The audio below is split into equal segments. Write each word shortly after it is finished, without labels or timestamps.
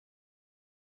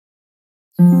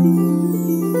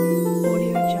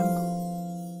Audio Jungle.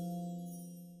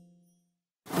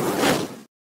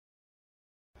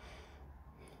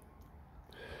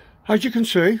 As you can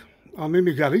see, I'm in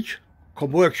my garage,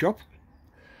 come workshop.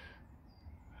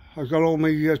 I've got all my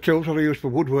tools that I use for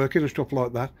woodworking and stuff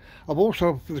like that. I've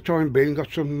also, for the time being,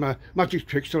 got some magic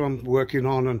tricks that I'm working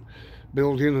on and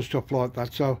building and stuff like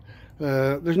that. So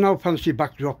there's no fancy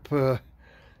backdrop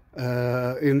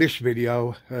in this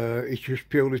video. It's just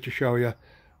purely to show you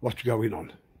what's going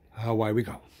on. Away we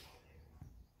go.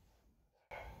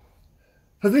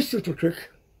 For this little trick,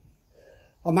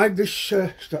 I made this,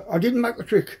 I didn't make the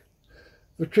trick.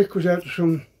 The trick was out of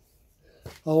some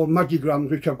old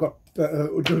Magigrams which I've got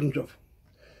dozens of.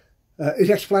 It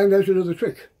explained how to do the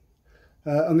trick,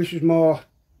 and this is my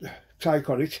take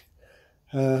on it,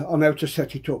 on how to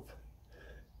set it up.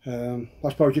 I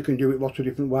suppose you can do it lots of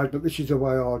different ways, but this is the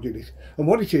way I did it. And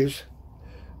what it is,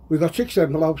 we've got 6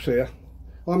 envelopes here.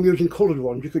 I'm using coloured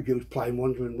ones. You could use plain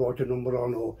ones and write a number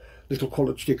on, or little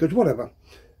coloured stickers, whatever.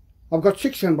 I've got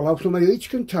 6 envelopes and they each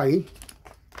contain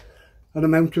an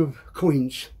amount of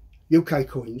coins, UK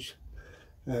coins.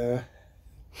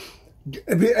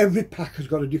 Every pack has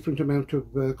got a different amount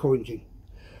of coins in.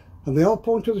 And the whole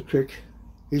point of the trick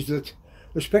is that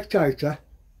the spectator,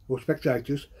 or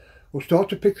spectators, will start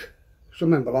to pick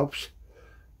some envelopes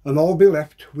and I'll be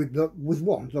left with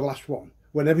one, the last one,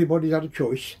 when everybody's had a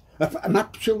choice. An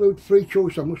absolute free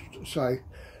choice, I must say.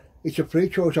 It's a free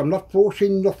choice. I'm not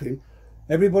forcing nothing.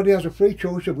 Everybody has a free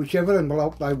choice of whichever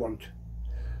envelope they want.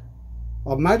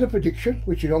 I've made a prediction,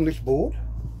 which is on this board,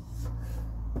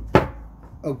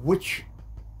 of which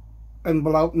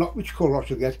envelope, not which colour I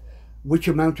shall get, which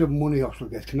amount of money I shall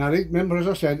get. Now remember, as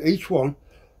I said, each one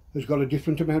has got a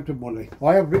different amount of money.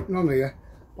 I have written on here,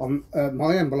 on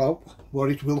my envelope,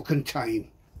 what it will contain.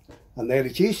 And there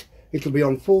it is. It'll be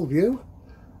on full view,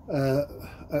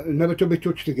 never to be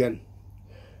touched again.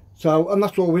 So, and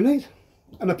that's all we need.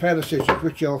 And a pair of scissors,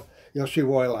 which you'll see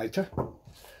why later.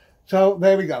 So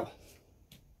there we go.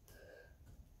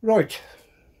 Right,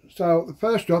 so the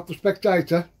first up, the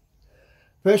spectator.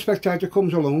 First spectator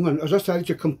comes along, and as I said, it's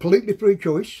a completely free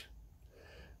choice.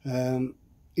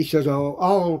 He says, oh,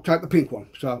 I'll take the pink one.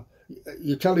 So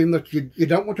you tell him that you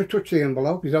don't want to touch the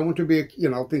envelope, you don't want to be,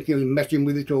 thinking of messing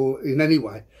with it or in any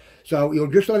way. So you'll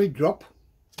just let it drop.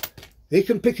 He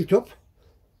can pick it up,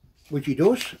 which he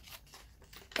does,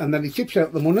 and then he tips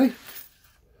out the money,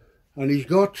 and he's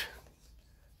got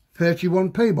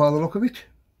 31p by the look of it.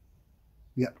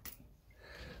 Yep,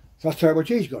 that's how much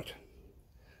he's got.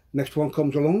 Next one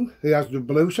comes along, he has the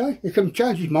blue, say, he can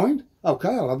change his mind. Okay,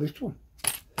 I'll have this one.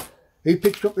 He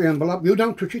picks up the envelope, you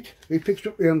don't touch it, he picks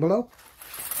up the envelope,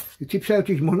 he tips out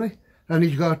his money, and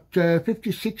he's got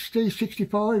 50, 60,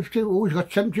 65, oh, he's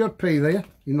got 70 odd p there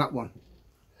in that one.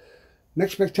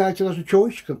 Next spectator has a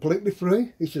choice, completely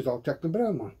free. He says, I'll take the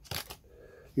brown one.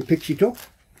 He picks it up,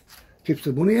 tips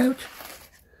the money out,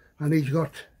 and he's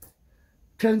got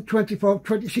 10, 25,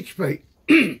 26p.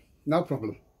 No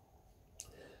problem.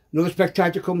 Another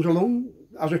spectator comes along,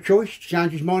 has a choice,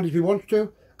 changes his mind if he wants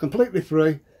to, completely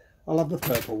free. I'll have the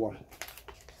purple one.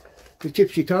 He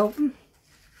tips it out.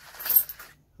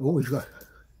 Oh,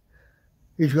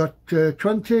 he's got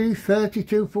 20,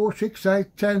 32, 4, 6,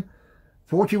 8, 10,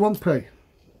 41p.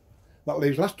 That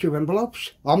leaves last 2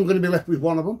 envelopes. I'm going to be left with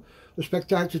one of them. The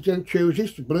spectator then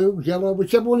chooses the blue, yellow,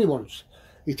 whichever one he wants.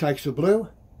 He takes the blue.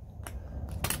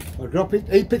 I drop it.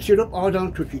 He picks it up. I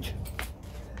don't touch it.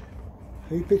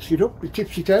 He picks it up. He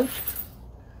tips it out.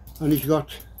 And he's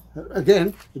got,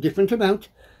 again, a different amount.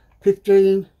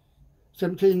 15,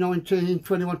 17, 19,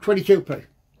 21, 22p.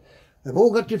 They've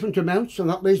all got different amounts, and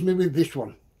that leaves me with this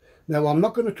one. Now, I'm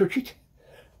not going to touch it.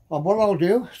 What I'll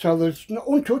do, so that it's not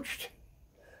untouched,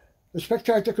 the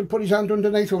spectator can put his hand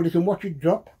underneath, or he can watch it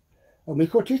drop, and we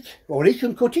cut it, or he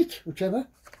can cut it, whichever,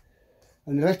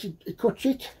 and it cuts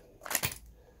it,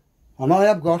 and I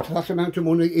have got that amount of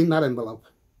money in that envelope,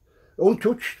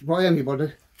 untouched by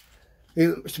anybody.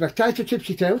 The spectator tips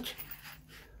it out,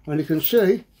 and you can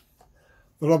see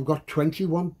that I've got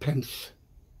 21 pence.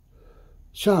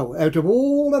 So, out of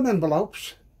all them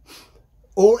envelopes,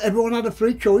 everyone had a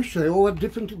free choice. They all had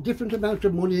different amount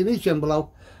of money in each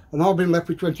envelope, and I've been left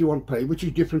with 21p, which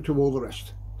is different to all the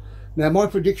rest. Now, my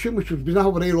prediction, which has been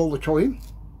over here all the time,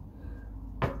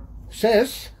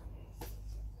 says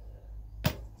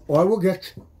I will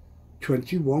get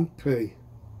 21p,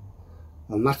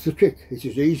 and that's the trick. It's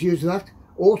as easy as that.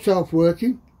 All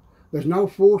self-working. There's no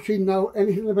forcing, no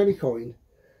anything of any kind.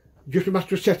 Just a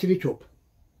matter of setting it up.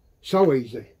 So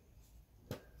easy.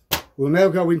 We'll now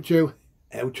go into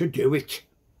how to do it.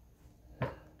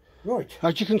 Right,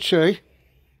 as you can see,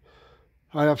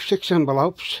 I have 6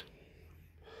 envelopes,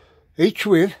 each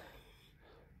with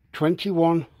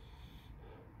 21p,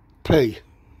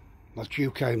 that's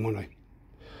UK money.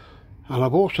 And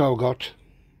I've also got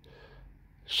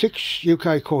 6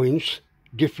 UK coins,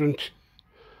 different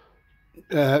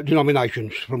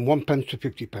denominations, from 1p to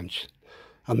 50p.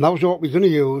 And those are what we're going to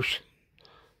use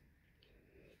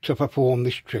to perform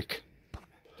this trick.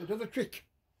 To do the trick,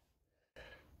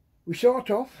 we start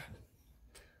off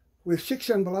with 6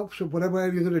 envelopes of whatever way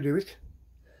you're going to do it,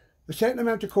 a certain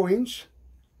amount of coins,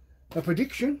 a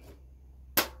prediction,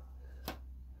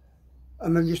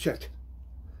 and then you set.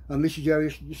 And this is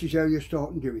how you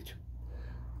start and do it.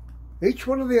 Each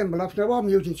one of the envelopes, now I'm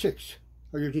using 6.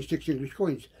 I'm using 6 English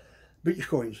coins, British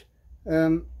coins.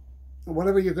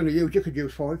 Whatever you're going to use, you could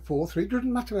use 5, 4, 3,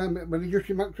 doesn't matter how many,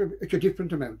 it's a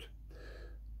different amount.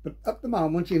 But at the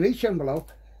moment, in each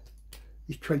envelope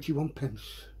is 21p.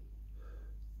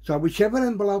 So whichever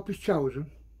envelope is chosen,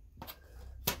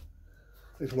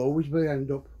 it'll always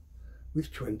end up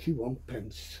with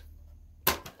 21p.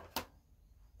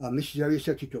 And this is how you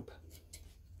set it up.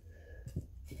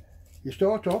 You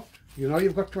start off, you know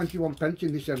you've got 21p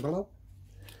in this envelope.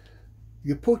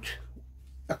 You put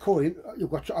a coin,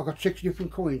 I've got 6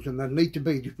 different coins, and there need to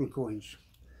be different coins.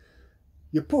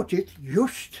 You put it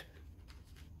just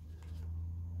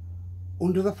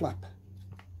under the flap.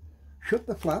 Shut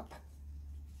the flap,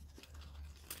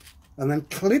 and then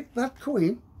clip that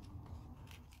coin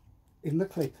in the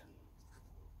clip.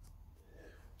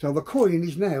 So the coin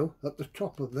is now at the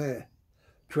top of there.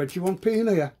 21p in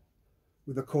here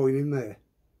with the coin in there.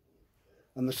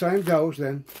 And the same goes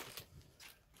then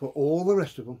for all the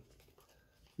rest of them.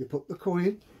 You put the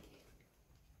coin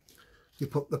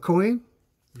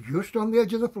just on the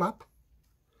edge of the flap,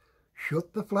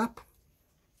 shut the flap,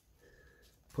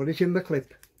 put it in the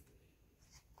clip.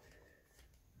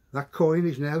 That coin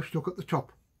is now stuck at the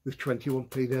top with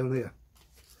 21p down here.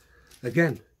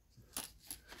 Again,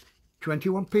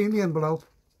 21p in the envelope,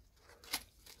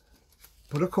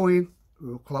 put a coin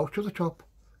close to the top,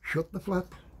 shut the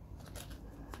flap,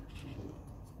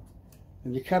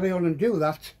 and you carry on and do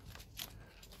that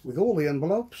with all the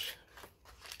envelopes,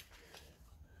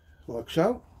 like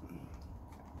so,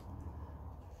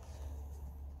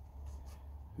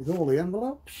 with all the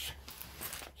envelopes,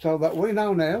 so that we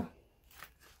know now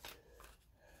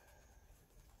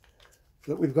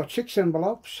that we've got 6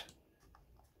 envelopes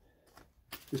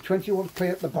with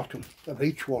 21p at the bottom of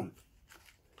each one.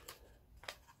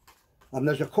 And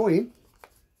there's a coin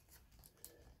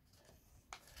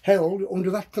held under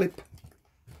that clip,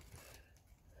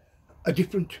 a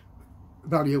different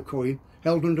value coin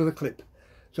held under the clip.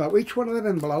 So each one of the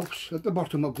envelopes at the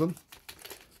bottom of them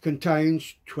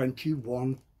contains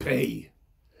 21p,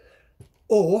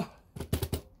 or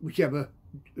whichever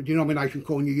denomination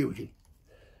coin you're using.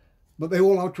 But they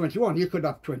all have 21. You could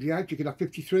have 28, you could have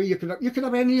 53, you could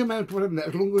have any amount, whatever,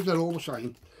 as long as they're all the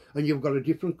same, and you've got a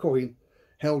different coin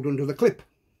held under the clip.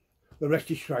 The rest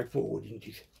is straightforward, isn't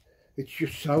it? It's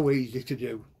just so easy to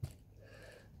do.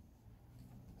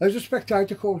 As a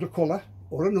spectator calls a colour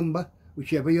or a number,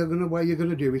 whichever way you're going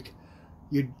to do it,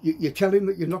 you tell him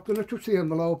that you're not going to touch the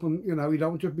envelope, and you don't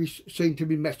want to be seen to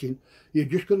be messing. You're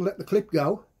just going to let the clip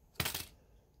go.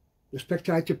 The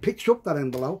spectator picks up that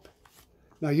envelope.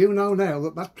 Now you know now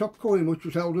that that top coin, which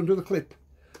was held under the clip,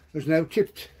 has now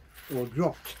tipped or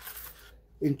dropped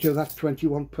into that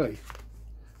 21p.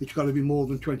 It's got to be more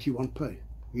than 21p.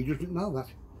 He doesn't know that,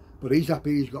 but he's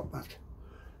happy he's got that.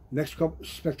 Next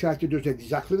spectator does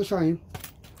exactly the same.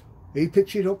 He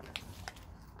picks it up.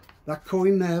 That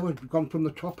coin there has gone from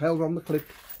the top held on the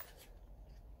clip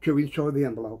to inside the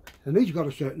envelope, and he's got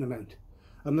a certain amount.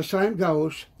 And the same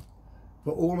goes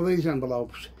for all of these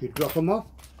envelopes. You drop them off,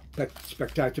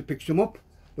 spectator picks them up,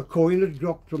 the coin has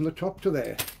dropped from the top to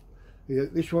there.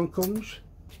 This one comes,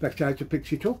 spectator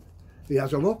picks it up, he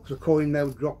has a look, the coin now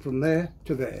dropped from there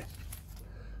to there.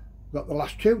 Got the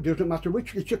last 2, doesn't matter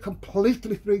which, it's a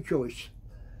completely free choice.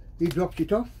 He drops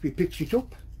it off, he picks it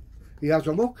up, he has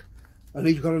a look, and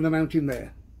he's got an amount in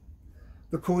there.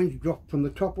 The coins drop from the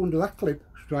top under that clip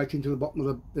straight into the bottom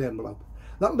of the envelope.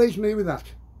 That leaves me with that,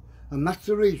 and that's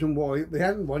the reason why at the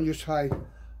end one you say,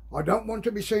 I don't want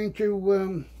to be seen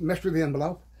to mess with the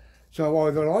envelope, so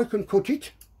either I can cut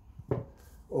it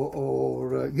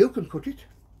or you can cut it.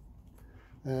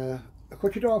 I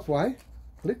cut it halfway,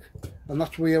 click, and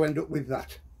that's where you end up with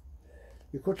that.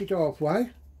 You cut it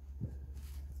halfway,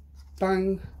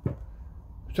 bang,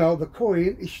 so the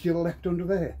coin is still left under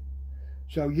there.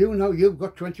 So you know you've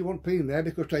got 21p in there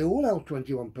because they all held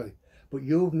 21p, but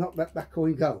you've not let that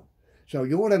coin go. So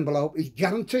your envelope is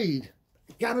guaranteed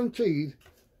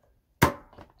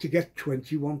to get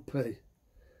 21p.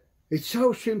 It's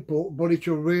so simple, but it's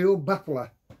a real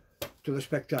baffler to the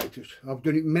spectators. I've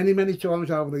done it many, many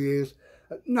times over the years.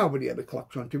 Nobody ever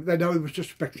clocks onto it. They don't even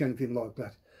suspect anything like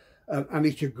that. And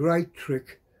it's a great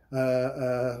trick.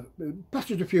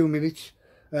 Passes a few minutes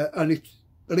and it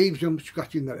leaves them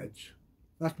scratching their heads.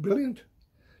 That's brilliant.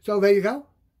 So there you go.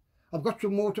 I've got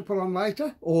some more to put on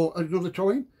later or another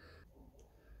time.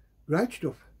 Great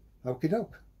stuff. Okie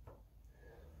doke.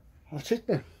 That's it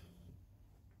then.